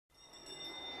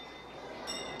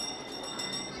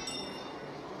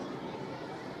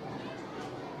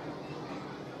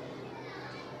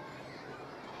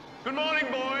Good morning,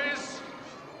 boys.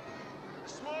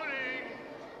 This morning.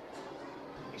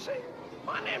 You see,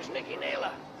 my name's Nicky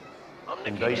Naylor. I'm Nicky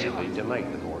And basically, to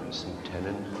make the Morrison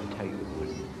tenon and take the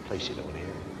wood, place it on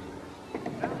here.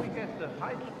 Then we get the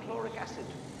hydrochloric acid.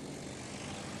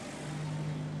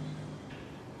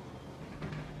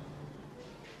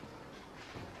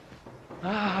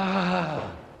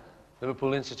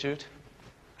 Liverpool Institute.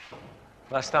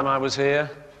 Last time I was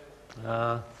here,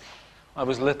 I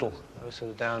was little. I was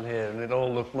sort of down here, and it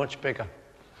all looked much bigger.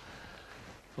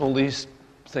 All these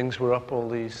things were up, all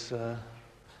these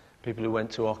people who went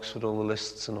to Oxford, all the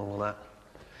lists and all of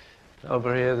that.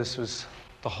 Over here, this was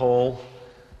the hall.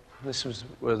 This was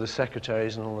where the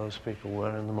secretaries and all those people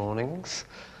were in the mornings.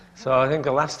 So I think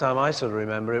the last time I sort of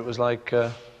remember, it was like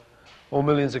all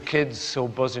millions of kids all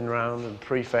buzzing around, and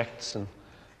prefects and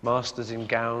masters in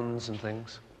gowns and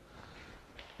things.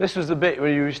 This was the bit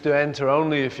where you used to enter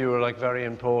only if you were like very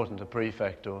important, a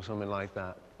prefect or something like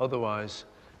that. Otherwise,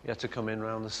 you had to come in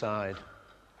round the side.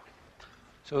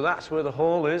 So that's where the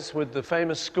hall is, with the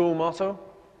famous school motto,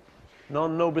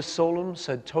 non nobis solum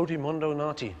sed toti mundo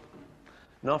nati.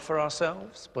 Not for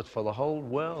ourselves, but for the whole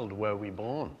world where we're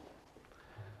born.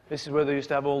 This is where they used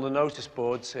to have all the notice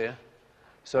boards here.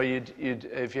 So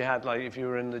if you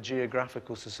were in the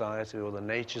Geographical Society or the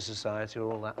Nature Society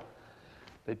or all that,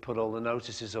 they'd put all the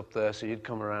notices up there, so you'd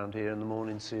come around here in the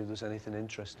morning and see if there's anything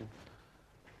interesting.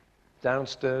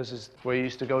 Downstairs is where you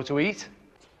used to go to eat.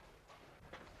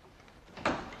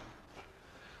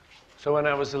 So when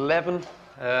I was 11,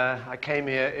 I came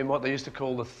here in what they used to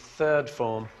call the third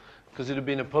form, because it had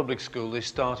been a public school. They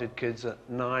started kids at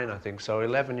 9, I think, so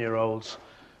 11-year-olds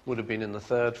would have been in the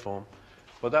third form.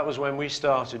 But that was when we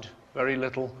started, very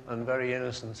little and very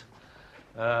innocent.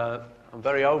 I'm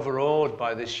very overawed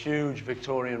by this huge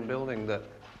Victorian building that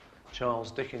Charles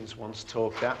Dickens once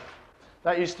talked at.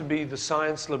 That used to be the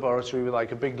science laboratory with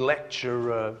like a big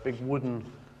lecture, big wooden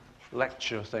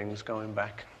lecture things going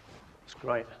back. It's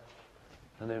great.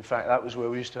 And in fact, that was where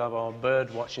we used to have our bird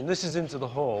watching. This is into the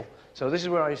hall. So this is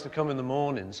where I used to come in the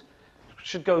mornings.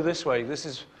 Should go this way. This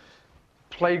is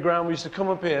playground. We used to come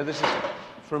up here. This is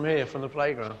from here, from the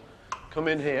playground. Come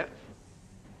in here.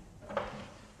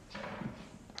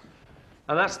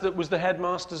 And that was the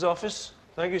headmaster's office.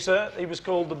 Thank you, sir. He was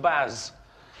called the Baz.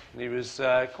 And he was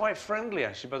quite friendly,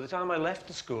 actually. By the time I left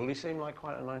the school, he seemed like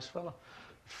quite a nice fellow.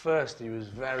 First, he was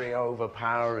very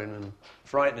overpowering and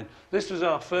frightening. This was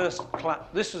our first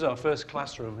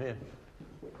classroom here.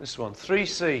 This one,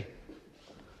 3C.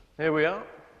 Here we are.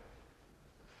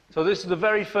 So this is the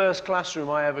very first classroom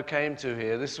I ever came to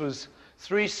here. This was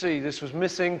 3C. This was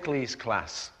Miss Inkley's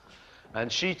class. And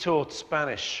she taught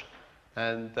Spanish.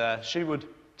 And she would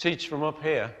teach from up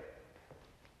here.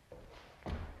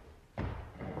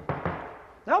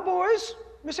 Now, boys,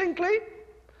 Miss Inkley.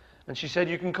 And she said,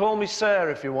 you can call me sir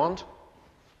if you want.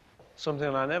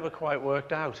 Something I never quite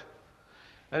worked out.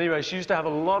 Anyway, she used to have a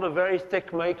lot of very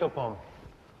thick makeup on.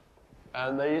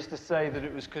 And they used to say that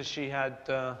it was because she had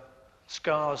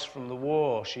scars from the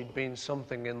war. She'd been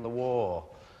something in the war.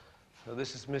 So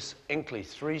this is Miss Inkley,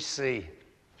 3C.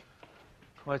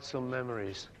 Quite some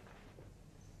memories.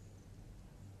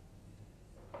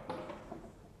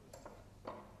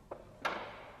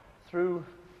 Through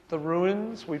the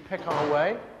ruins, we pick our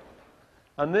way.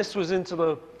 And this was into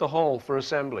the hall for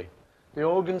assembly. The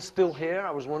organ's still here.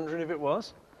 I was wondering if it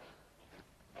was.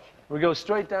 We go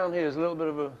straight down here. There's a little bit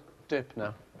of a dip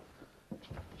now.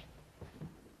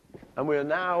 And we're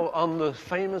now on the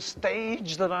famous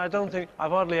stage that I don't think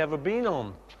I've hardly ever been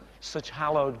on. Such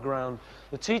hallowed ground.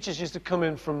 The teachers used to come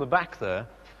in from the back there.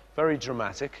 Very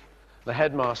dramatic. The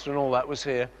headmaster and all that was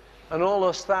here. And all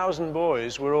those 1,000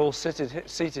 boys were all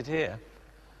seated here.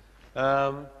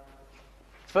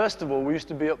 First of all, we used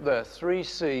to be up there,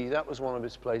 3C. That was one of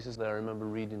its places there. I remember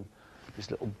reading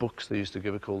these little books they used to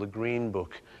give it called the Green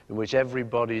Book, in which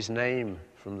everybody's name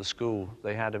from the school,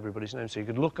 they had everybody's name. So you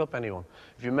could look up anyone.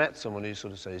 If you met someone who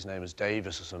sort of say his name is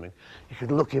Davis or something, you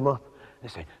could look him up and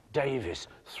say, Davis,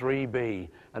 3B.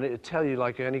 And it would tell you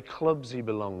like any clubs he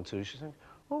belonged to. She'd think,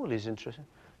 oh, well, he's interesting.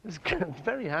 It's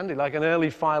very handy, like an early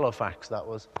filofax, that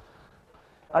was.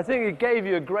 I think it gave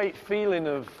you a great feeling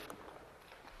of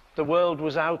the world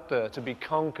was out there to be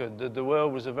conquered, that the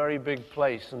world was a very big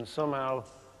place, and somehow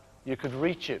you could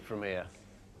reach it from here.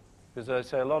 Because I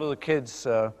say a lot of the kids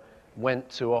went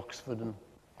to Oxford and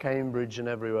Cambridge and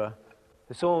everywhere.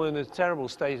 It's all in a terrible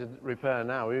state of repair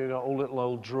now. We've got all little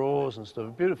old drawers and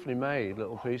stuff, beautifully made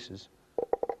little pieces.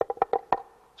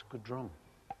 It's a good drum.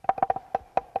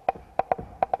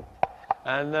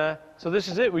 And so this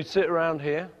is it. We'd sit around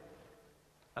here,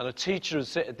 and a teacher would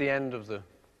sit at the end of the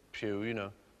pew, you know,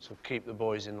 sort of keep the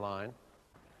boys in line.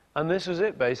 And this was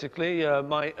it, basically.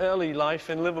 My early life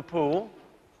in Liverpool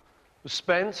was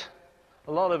spent,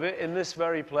 a lot of it, in this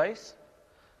very place,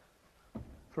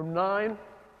 from 9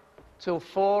 till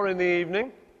 4 in the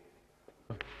evening.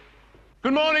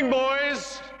 Good morning,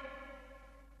 boys.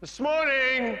 This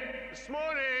morning. This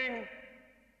morning.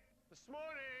 This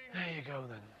morning. There you go,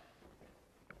 then.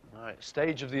 All right,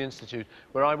 stage of the Institute,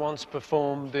 where I once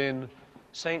performed in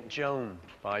St. Joan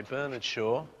by Bernard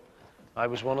Shaw. I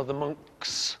was one of the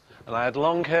monks, and I had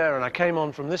long hair, and I came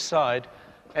on from this side,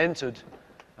 entered,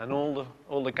 and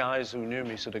all the guys who knew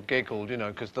me sort of giggled, you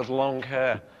know, because the long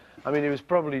hair. I mean, it was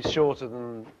probably shorter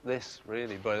than this,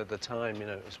 really, but at the time, you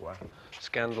know, it was, wow,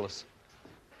 scandalous.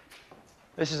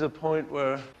 This is a point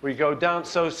where we go down,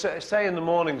 so say in the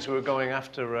mornings we were going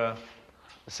after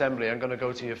assembly, I'm going to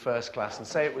go to your first class, and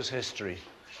say it was history.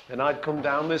 Then I'd come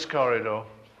down this corridor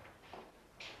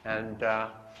and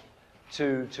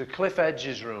to Cliff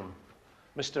Edge's room,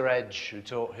 Mr. Edge, who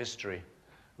taught history.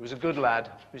 He was a good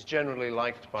lad. He was generally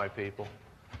liked by people.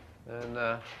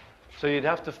 And so you'd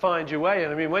have to find your way.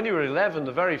 And I mean, when you were 11,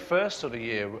 the very first sort of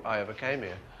year I ever came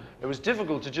here, it was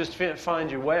difficult to just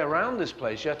find your way around this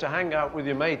place. You had to hang out with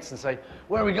your mates and say,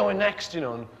 where are we going next, you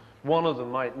know, and one of them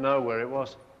might know where it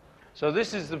was. So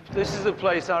this is the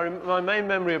place, my main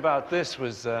memory about this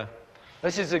was,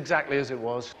 this is exactly as it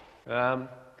was.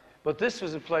 But this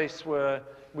was a place where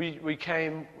we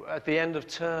came at the end of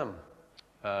term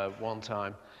one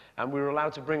time, and we were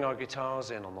allowed to bring our guitars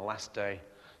in on the last day.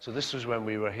 So this was when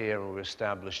we were here and we were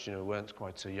established, you know, we weren't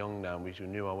quite so young now, we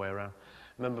knew our way around.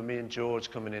 I remember me and George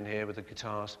coming in here with the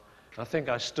guitars. I think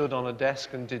I stood on a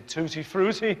desk and did Tutti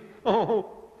Frutti.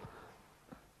 Oh,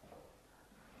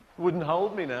 wouldn't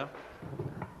hold me now.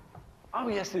 Oh,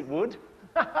 yes, it would.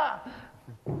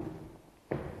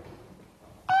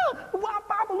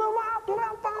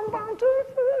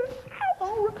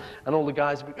 And all the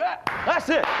guys would be, that's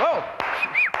it. Oh,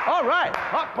 all right,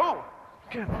 hot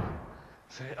boom.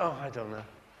 Say, oh, I don't know.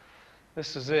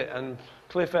 This is it. And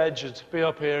Cliff Edge would be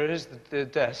up here. It is the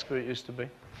desk where it used to be.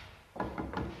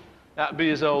 That'd be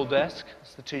his old desk.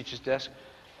 It's the teacher's desk.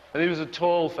 And he was a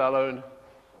tall fellow and,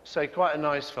 say, quite a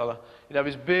nice fellow. He'd have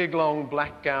his big, long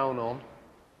black gown on.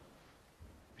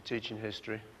 Be teaching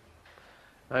history.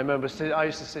 I remember I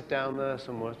used to sit down there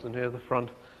somewhere near the front,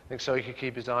 I think so he could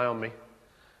keep his eye on me.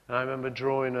 And I remember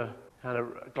drawing a kind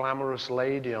of glamorous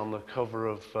lady on the cover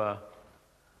of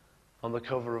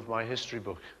my history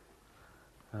book.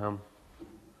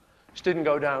 Which didn't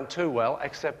go down too well,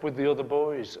 except with the other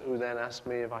boys, who then asked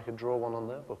me if I could draw one on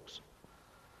their books.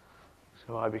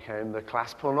 So I became the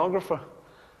class pornographer.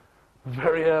 At a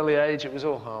very early age. It was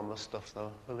all harmless stuff,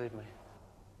 though, believe me.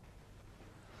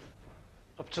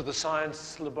 Up to the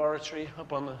science laboratory,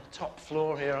 up on the top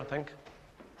floor here, I think,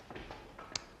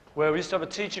 where we used to have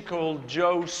a teacher called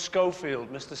Joe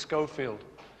Schofield, Mr. Schofield,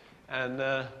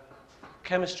 and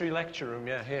chemistry lecture room,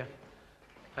 yeah, here.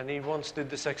 And he once did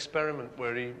this experiment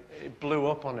where it blew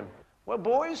up on him. Well,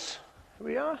 boys, here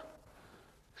we are.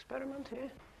 Experiment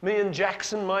here. Me and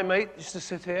Jackson, my mate, used to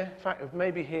sit here. In fact,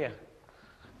 maybe here.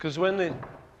 Because when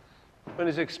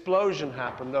his explosion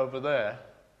happened over there,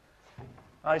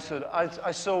 I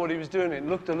saw what he was doing. It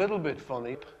looked a little bit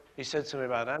funny. He said to me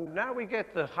about it, and now we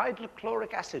get the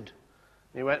hydrochloric acid.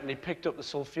 And he went and he picked up the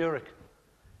sulfuric.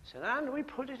 He said, and we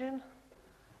put it in.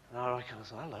 And I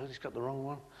said, hello, he's got the wrong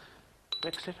one.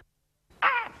 Mix it.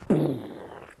 Ah!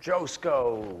 Joe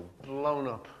Sco, blown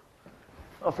up.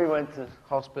 Off he went to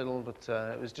hospital, but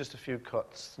it was just a few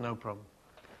cuts, no problem.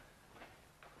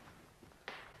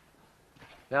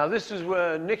 Now, this is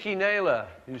where Nicky Naylor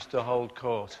used to hold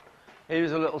court. He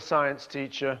was a little science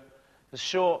teacher, a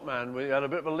short man. We had a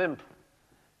bit of a limp.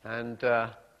 And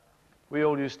we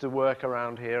all used to work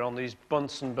around here on these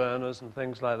Bunsen burners and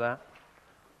things like that.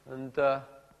 And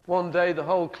one day, the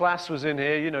whole class was in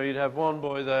here. You know, you'd have one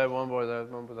boy there, one boy there,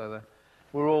 one boy there.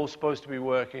 We were all supposed to be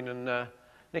working, and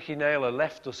Nicky Naylor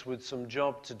left us with some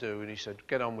job to do, and he said,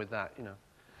 get on with that, you know.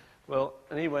 Well,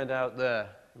 and he went out there.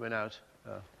 He went out.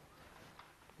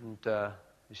 And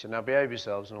he said, now behave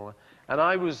yourselves and all that. And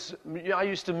I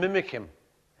used to mimic him.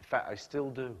 In fact, I still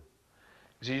do.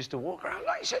 Because he used to walk around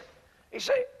like he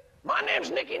said, my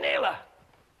name's Nicky Naylor.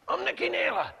 I'm Nicky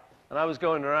Naylor. And I was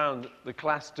going around the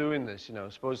class doing this, you know,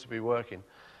 supposed to be working.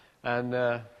 And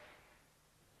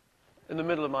in the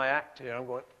middle of my act here, I'm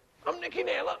going, I'm Nicky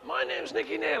Naylor. My name's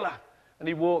Nicky Naylor. And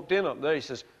he walked in up there. He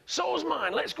says, so's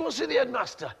mine. Let's go and see the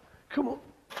headmaster. Come on.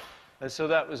 And so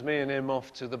that was me and him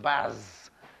off to the baths.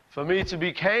 For me to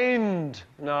be caned.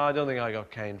 No, I don't think I got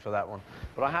caned for that one.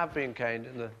 But I have been caned.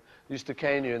 They used to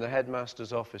cane you in the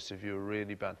headmaster's office if you were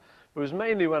really bad. It was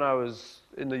mainly when I was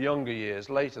in the younger years.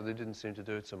 Later, they didn't seem to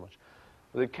do it so much.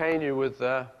 But they cane you with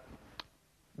a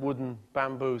wooden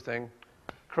bamboo thing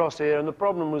across here. And the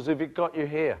problem was if it got you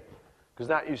here, because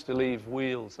that used to leave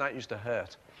wheels. That used to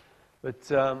hurt.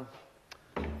 But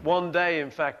one day,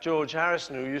 in fact, George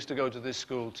Harrison, who used to go to this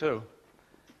school too,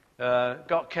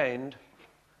 got caned.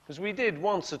 Because we did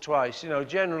once or twice, you know,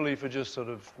 generally for just sort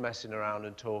of messing around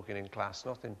and talking in class,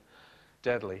 nothing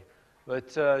deadly.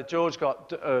 But George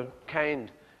got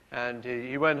caned, and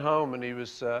he went home and he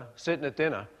was sitting at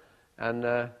dinner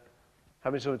and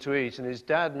having something to eat, and his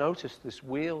dad noticed this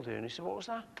wheel here, and he said, "What was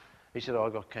that?" He said, "Oh, I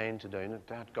got caned today," and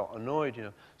Dad got annoyed, you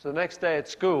know. So the next day at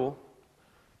school,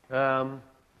 the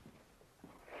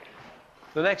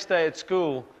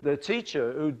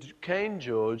teacher who caned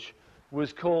George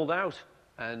was called out,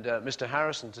 and Mr.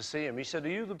 Harrison to see him. He said, "Are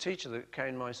you the teacher that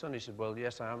caned my son?" He said, "Well,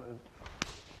 yes, I am."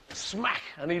 Smack!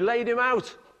 And he laid him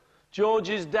out.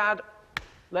 George's dad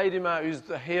laid him out. He was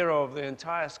the hero of the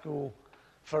entire school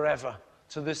forever,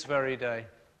 to this very day.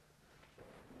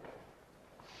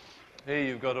 Here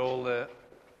you've got all the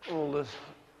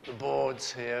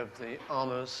boards here, the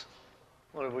honours.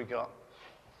 What have we got?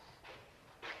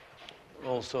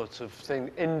 All sorts of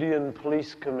things. Indian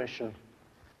Police Commission.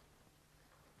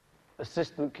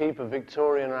 Assistant Keeper,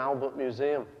 Victoria and Albert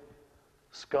Museum.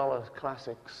 Scholar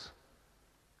Classics.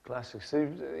 Classics. So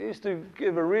they used to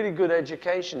give a really good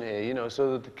education here, you know,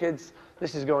 so that the kids,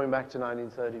 this is going back to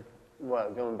 1930,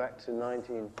 well, going back to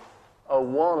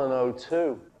 1901 and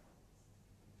 02.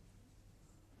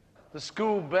 The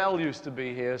school bell used to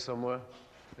be here somewhere,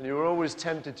 and you were always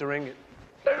tempted to ring it.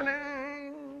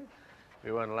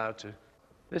 You weren't allowed to.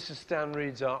 This is Stan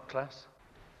Reed's art class.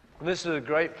 And this is a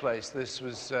great place. This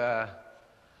was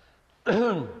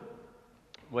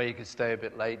where you could stay a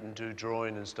bit late and do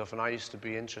drawing and stuff. And I used to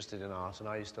be interested in art, and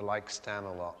I used to like Stan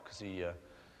a lot because he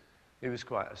was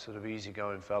quite a sort of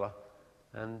easygoing fella.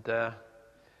 And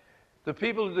the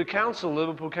people, the council,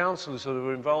 Liverpool Council, sort of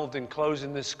were involved in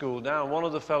closing this school down. One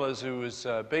of the fellows who was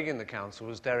big in the council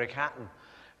was Derek Hatton.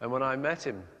 And when I met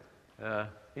him,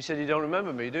 he said, "You don't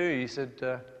remember me, do you?" He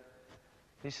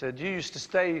said, "You used to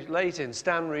stay late in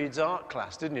Stan Reed's art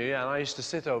class, didn't you?" "Yeah, and I used to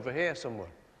sit over here somewhere."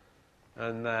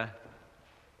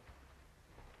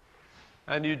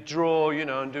 And you'd draw, you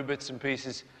know, and do bits and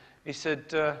pieces. He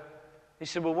said,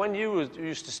 "Well, when you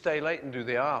used to stay late and do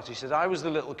the art," he said, "I was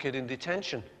the little kid in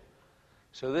detention.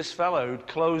 So this fellow who'd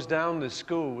closed down this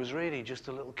school was really just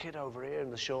a little kid over here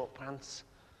in the short pants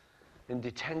in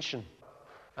detention."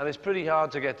 And it's pretty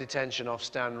hard to get detention off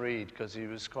Stan Reed because he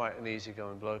was quite an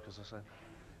easygoing bloke, as I said.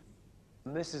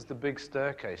 And this is the big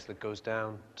staircase that goes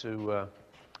down to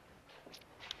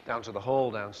the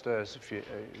hall downstairs if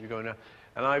you're going down.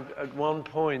 And at one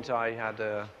point I had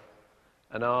a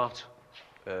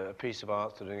piece of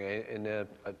art in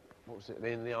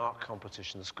the art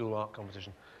competition, the school art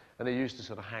competition, and it used to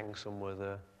sort of hang somewhere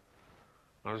there.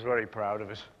 I was very proud of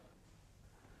it.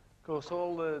 Of course,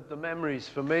 all the memories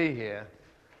for me here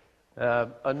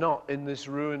are not in this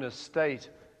ruinous state.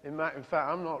 In fact,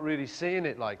 I'm not really seeing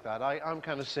it like that. I'm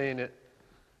kind of seeing it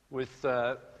with,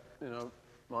 you know,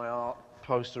 my art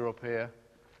poster up here.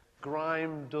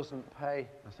 Grime doesn't pay,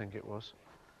 I think it was.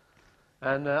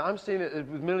 And I'm seeing it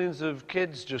with millions of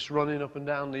kids just running up and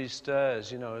down these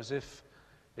stairs, you know, as if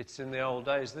it's in the old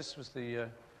days. This was the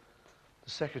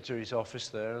secretary's office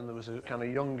there, and there was a kind of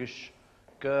youngish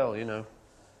girl, you know,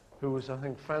 who was, I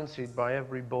think, fancied by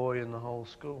every boy in the whole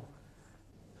school.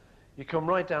 You come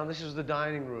right down, this is the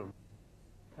dining room.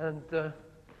 And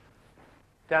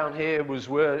down here was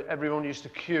where everyone used to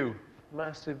queue.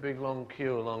 Massive, big, long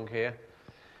queue along here.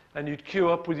 And you'd queue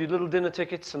up with your little dinner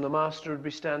tickets, and the master would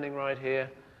be standing right here,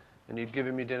 and you'd give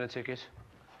him your dinner ticket.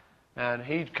 And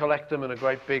he'd collect them in a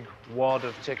great big wad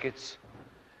of tickets.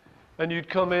 And you'd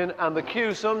come in, and the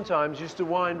queue sometimes used to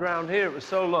wind round here. It was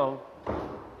so long.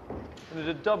 And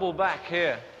it'd double back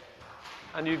here.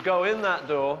 And you'd go in that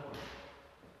door,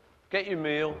 get your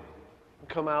meal, and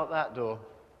come out that door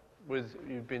with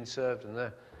you'd been served in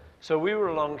there. So we were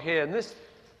along here, and this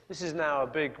is now a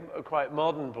big, quite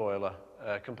modern boiler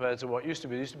compared to what used to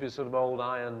be. It used to be a sort of old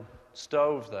iron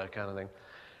stove there kind of thing.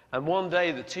 And one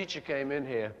day the teacher came in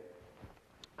here,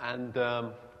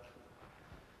 and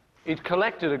he'd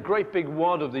collected a great big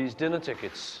wad of these dinner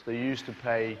tickets that you used to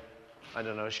pay, I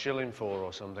don't know, a shilling for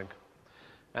or something.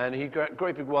 And he got a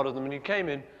great big wad of them, and he came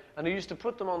in, and he used to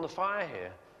put them on the fire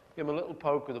here, give him a little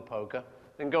poke with a poker,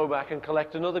 then go back and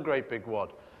collect another great big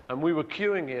wad. And we were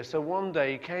queuing here, so one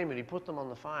day he came and he put them on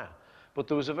the fire. But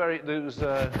there was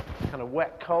a kind of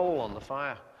wet coal on the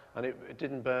fire, and it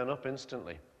didn't burn up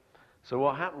instantly. So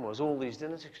what happened was all these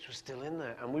dinner tickets were still in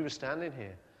there, and we were standing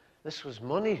here. This was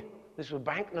money. These were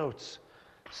banknotes.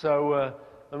 So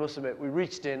I must admit, we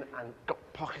reached in and got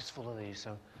pockets full of these.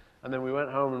 And then we went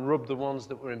home and rubbed the ones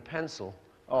that were in pencil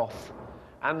off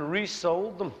and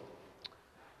resold them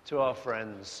to our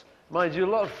friends. Mind you, a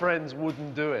lot of friends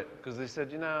wouldn't do it because they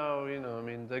said, I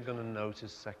mean, they're going to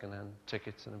notice second-hand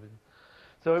tickets and everything.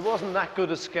 So it wasn't that good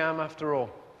a scam after all.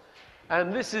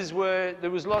 And this is where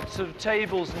there was lots of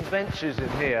tables and benches in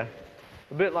here,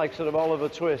 a bit like sort of Oliver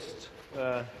Twist.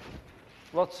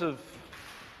 Lots of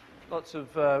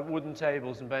wooden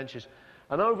tables and benches.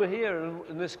 And over here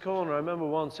in this corner, I remember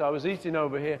once I was eating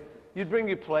over here. You'd bring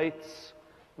your plates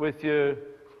with your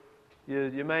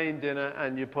main dinner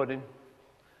and your pudding.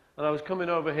 And I was coming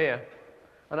over here,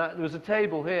 and there was a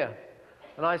table here.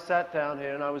 And I sat down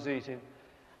here and I was eating.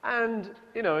 And,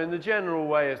 in the general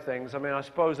way of things, I mean, I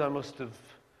suppose I must have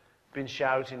been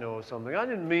shouting or something. I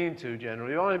didn't mean to,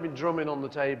 generally. I might have been drumming on the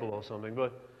table or something,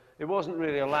 but it wasn't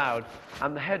really allowed.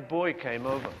 And the head boy came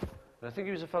over. And I think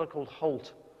he was a fellow called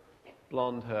Holt.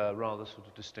 Blonde hair, rather sort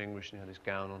of distinguished, and he had his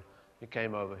gown on. He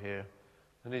came over here,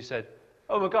 and he said,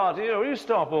 "Oh my God, will you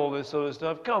stop all this sort of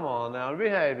stuff? Come on now,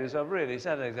 behave yourself, really,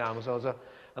 set an example." So.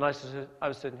 And I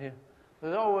was sitting here. I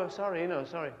said, "Oh, sorry,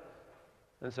 sorry."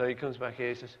 And so he comes back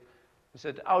here, he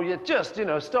said, "Oh, yeah, just,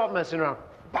 stop messing around."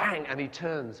 Bang! And he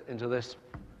turns into this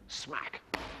smack.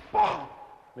 Boom!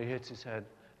 And he hits his head,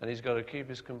 and he's got to keep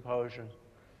his composure.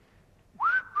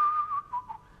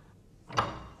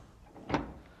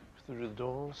 Through the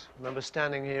doors. I remember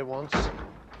standing here once,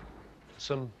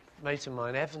 some mate of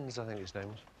mine, Evans, I think his name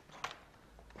was,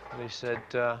 and he said,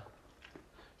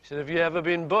 "Have you ever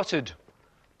been butted?"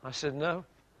 I said, "No."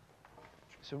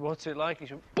 He said, "What's it like?" He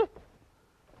said, "Boop!"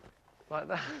 Like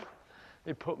that.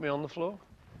 He put me on the floor.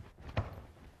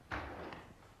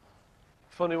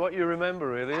 Funny what you remember,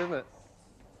 really, isn't it?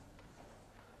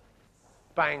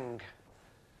 Bang.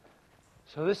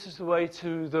 So this is the way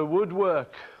to the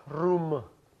woodwork room,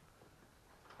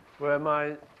 where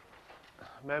my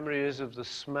memory is of the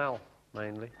smell,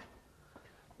 mainly,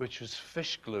 which was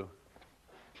fish glue.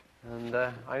 And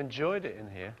I enjoyed it in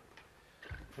here,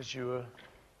 because you were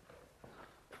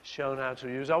shown how to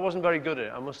use. I wasn't very good at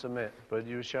it, I must admit, but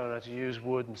you were shown how to use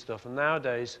wood and stuff. And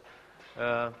nowadays,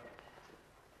 I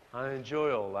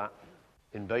enjoy all that.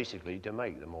 And basically, to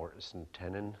make the mortise and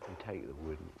tenon, you take the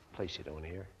wood and place it on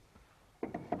here.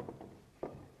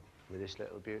 With this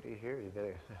little beauty here, you get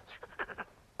it.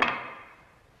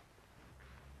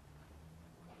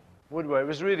 Woodwork, it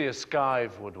was really a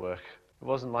skive woodwork. It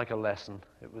wasn't like a lesson.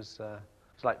 It was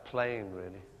like playing,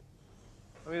 really.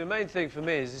 I mean, the main thing for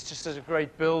me is it's just such a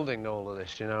great building, all of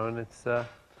this, and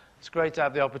it's great to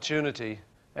have the opportunity,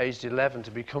 aged 11,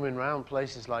 to be coming round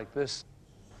places like this.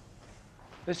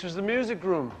 This was the music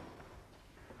room,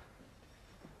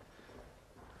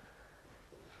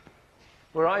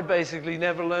 where I basically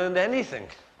never learned anything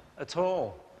at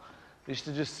all. I used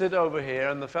to just sit over here,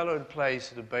 and the fellow would play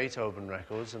sort of Beethoven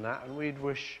records and that, and we'd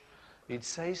wish he'd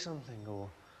say something or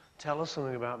tell us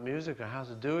something about music or how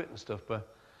to do it and stuff, but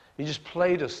he just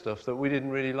played us stuff that we didn't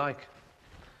really like.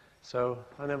 So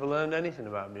I never learned anything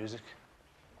about music.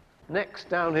 Next,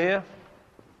 down here,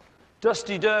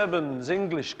 Dusty Durbin's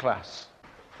English class.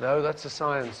 No, that's a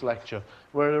science lecture,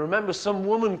 where I remember some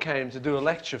woman came to do a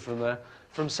lecture from there,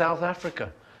 from South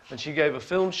Africa, and she gave a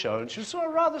film show, and she was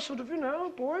rather sort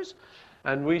of, boys.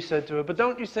 And we said to her, "But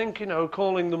don't you think,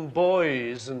 calling them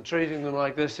boys and treating them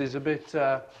like this is a bit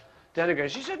denigrating?"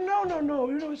 She said, no,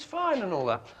 it's fine and all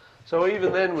that. So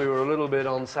even then we were a little bit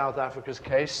on South Africa's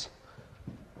case.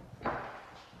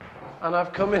 And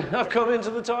I've come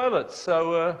into the toilet,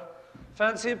 so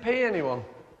fancy a pee, anyone?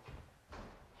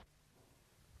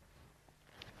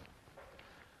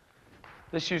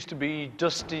 This used to be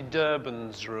Dusty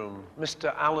Durbin's room.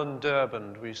 Mr. Alan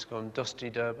Durbin, we used to call him Dusty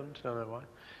Durbin, don't know why.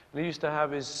 And he used to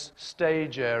have his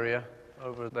stage area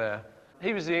over there.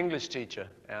 He was the English teacher,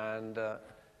 and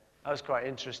I was quite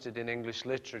interested in English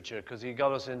literature because he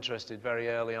got us interested very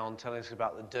early on, telling us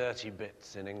about the dirty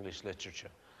bits in English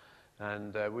literature.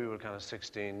 And we were kind of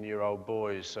 16-year-old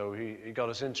boys, so he got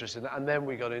us interested. And then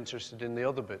we got interested in the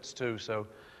other bits too, so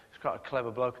he's quite a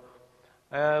clever bloke.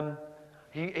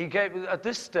 He gave, at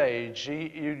this stage,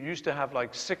 you used to have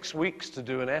like 6 weeks to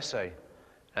do an essay.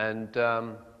 And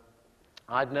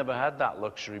I'd never had that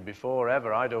luxury before,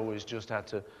 ever. I'd always just had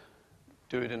to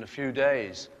do it in a few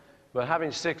days. But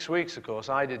having 6 weeks, of course,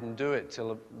 I didn't do it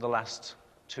till the last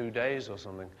 2 days or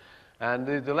something. And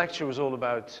the lecture was all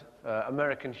about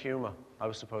American humor I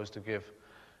was supposed to give.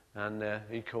 And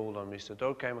he called on me, he said,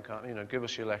 "Okay, McCartney, give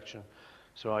us your lecture."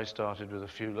 So I started with a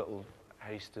few little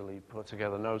hastily put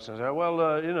together notes and said, "Well,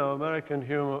 American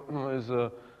humor is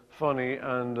funny,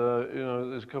 and you know,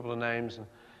 there's a couple of names, and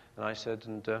I said,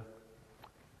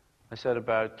 I said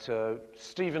about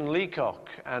Stephen Leacock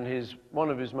and one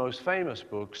of his most famous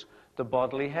books, The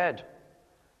Bodley Head.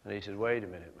 And he said, wait a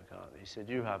minute, McCartney. He said,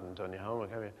 you haven't done your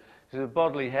homework, have you? He said, The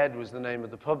Bodley Head was the name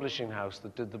of the publishing house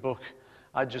that did the book.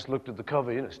 I just looked at the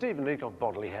cover, you know, Stephen Leacock,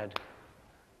 Bodley Head.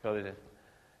 Got it in.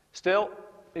 Still,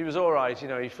 he was all right, you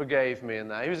know, he forgave me and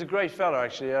that. He was a great fellow,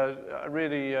 actually.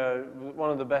 Really,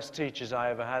 one of the best teachers I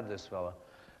ever had, this fellow.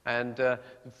 And the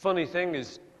funny thing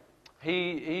is,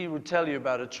 he would tell you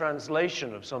about a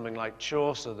translation of something like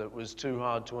Chaucer that was too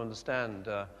hard to understand.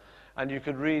 And you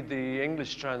could read the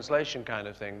English translation kind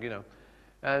of thing, you know.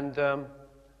 And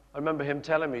I remember him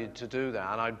telling me to do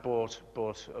that, and I bought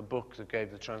a book that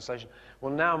gave the translation.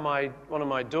 Well, now one of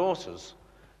my daughters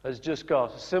has just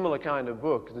got a similar kind of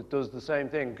book that does the same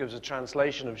thing, gives a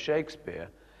translation of Shakespeare.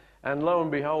 And lo and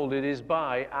behold, it is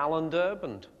by Alan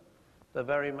Durband, the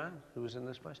very man who was in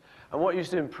this place. And what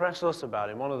used to impress us about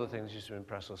him, one of the things used to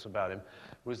impress us about him,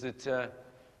 was that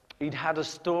he'd had a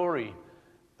story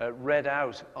read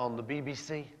out on the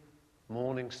BBC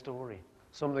Morning Story,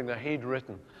 something that he'd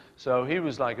written. So he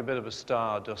was like a bit of a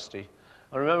star, Dusty.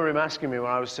 I remember him asking me when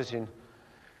I was sitting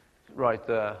right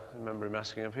there, I remember him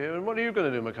asking up here, and what are you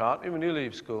going to do, McCartney, when you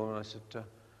leave school? And I said,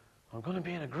 I'm going to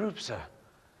be in a group, sir.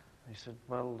 He said,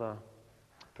 well,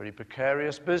 pretty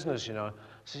precarious business, you know. I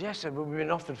said, yes, sir, but we've been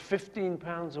offered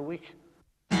 £15 a week.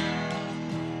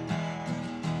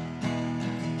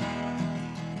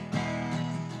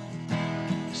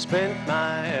 Spent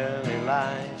my early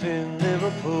life in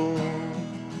Liverpool,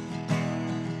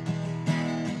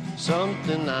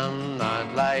 something I'm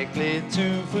not likely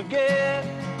to forget.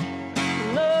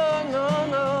 No, no,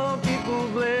 no, people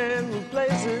blame the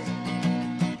places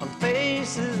on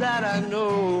faces that I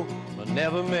know but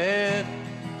never met.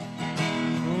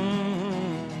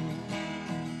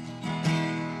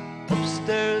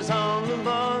 Upstairs on the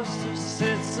bus there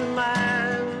sits a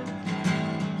man.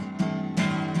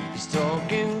 He's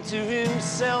talking to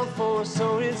himself, or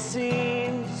so it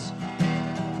seems,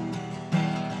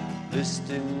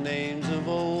 listing names of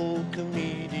old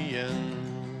comedians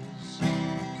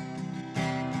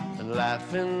and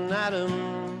laughing at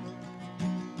them.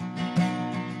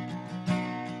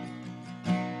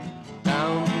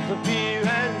 Down the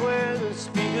pierhead where the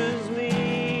speakers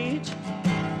meet,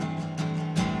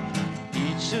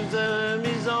 each of them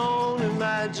his own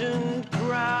imagined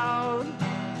crowd,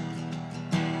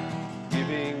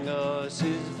 giving us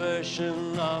his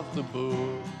version of the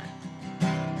book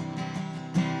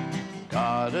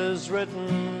God has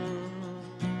written.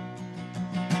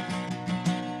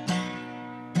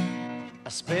 I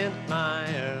spent my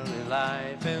early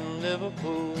life in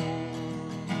Liverpool,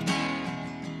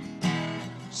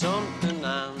 something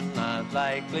I'm not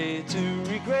likely to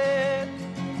regret.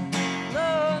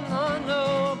 No, no,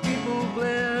 no, people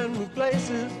blend with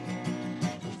places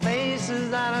and faces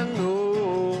that I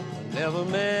know I never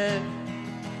met.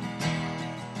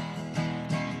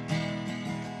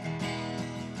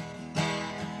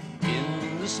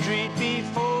 In the street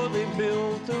before they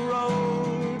built the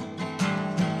road,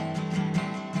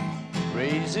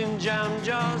 raising jam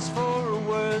jars for a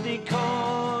worthy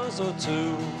cause or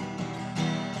two,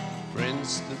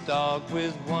 Prince the dog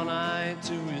with one eye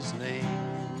to his name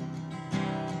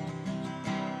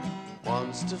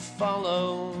wants to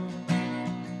follow.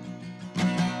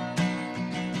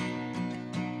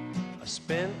 I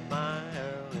spent my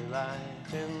early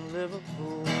life in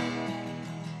Liverpool,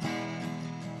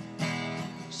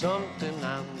 something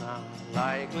I'm not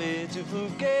likely to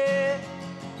forget.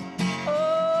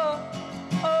 Oh,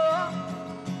 oh,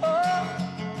 oh,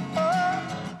 oh,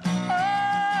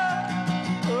 oh,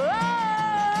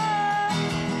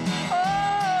 oh.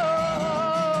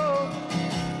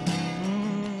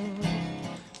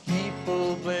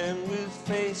 People blend with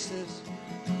faces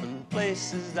and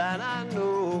places that I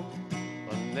know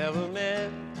but never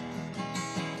met.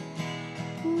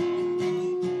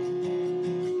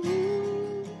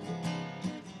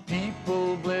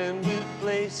 People blend with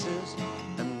places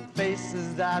and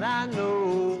faces that I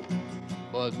know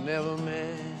but never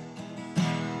met.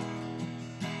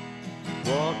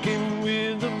 Walking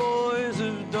with the boys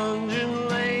of Dungeon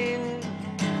Lane,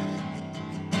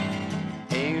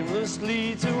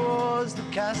 aimlessly towards the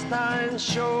cast iron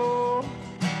shore,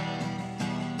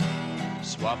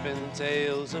 swapping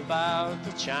tales about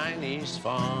the Chinese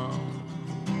farm,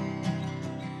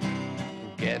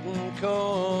 getting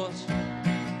caught.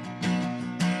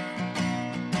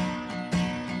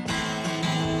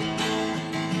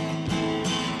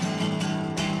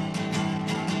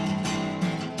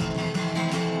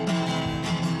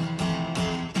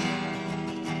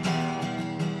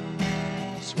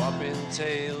 spin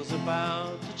tales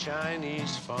about the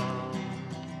Chinese farm,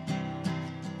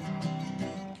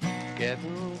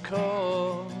 getting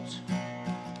caught.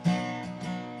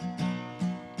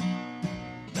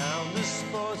 Down the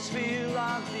sports field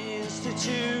of the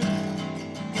Institute,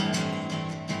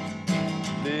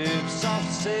 lives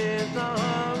off save the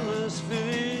harmless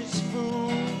village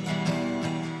fool.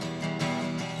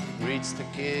 Greets the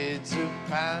kids who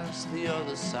pass the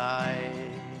other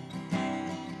side,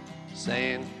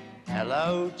 saying,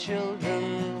 hello,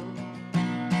 children.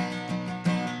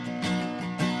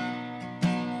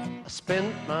 I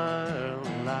spent my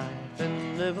own life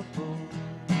in Liverpool,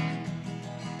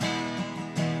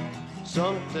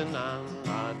 something I'm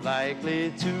not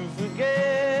likely to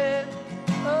forget.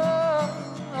 Oh,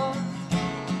 oh.